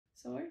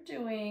So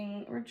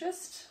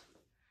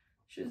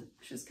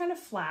she's kind of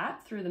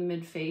flat through the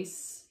mid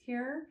face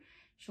here.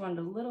 She wanted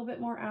a little bit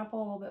more apple,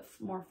 a little bit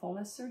more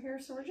fullness through here.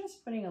 So we're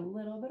just putting a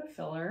little bit of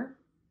filler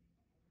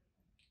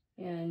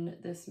in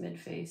this mid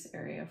face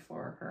area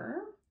for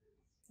her.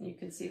 You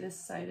can see this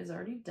side is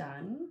already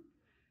done.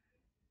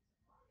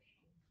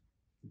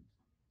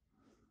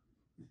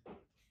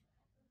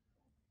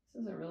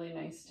 This is a really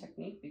nice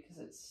technique because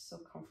it's so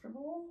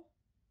comfortable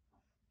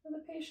for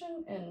the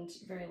patient and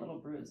very little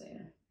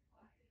bruising.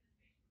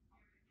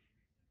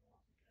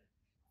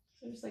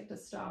 So I just like to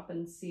stop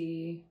and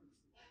see,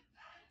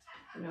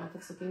 you know, if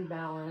it's looking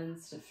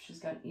balanced, if she's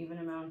got an even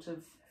amount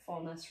of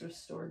fullness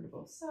restored to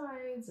both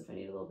sides, if I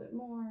need a little bit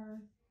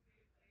more.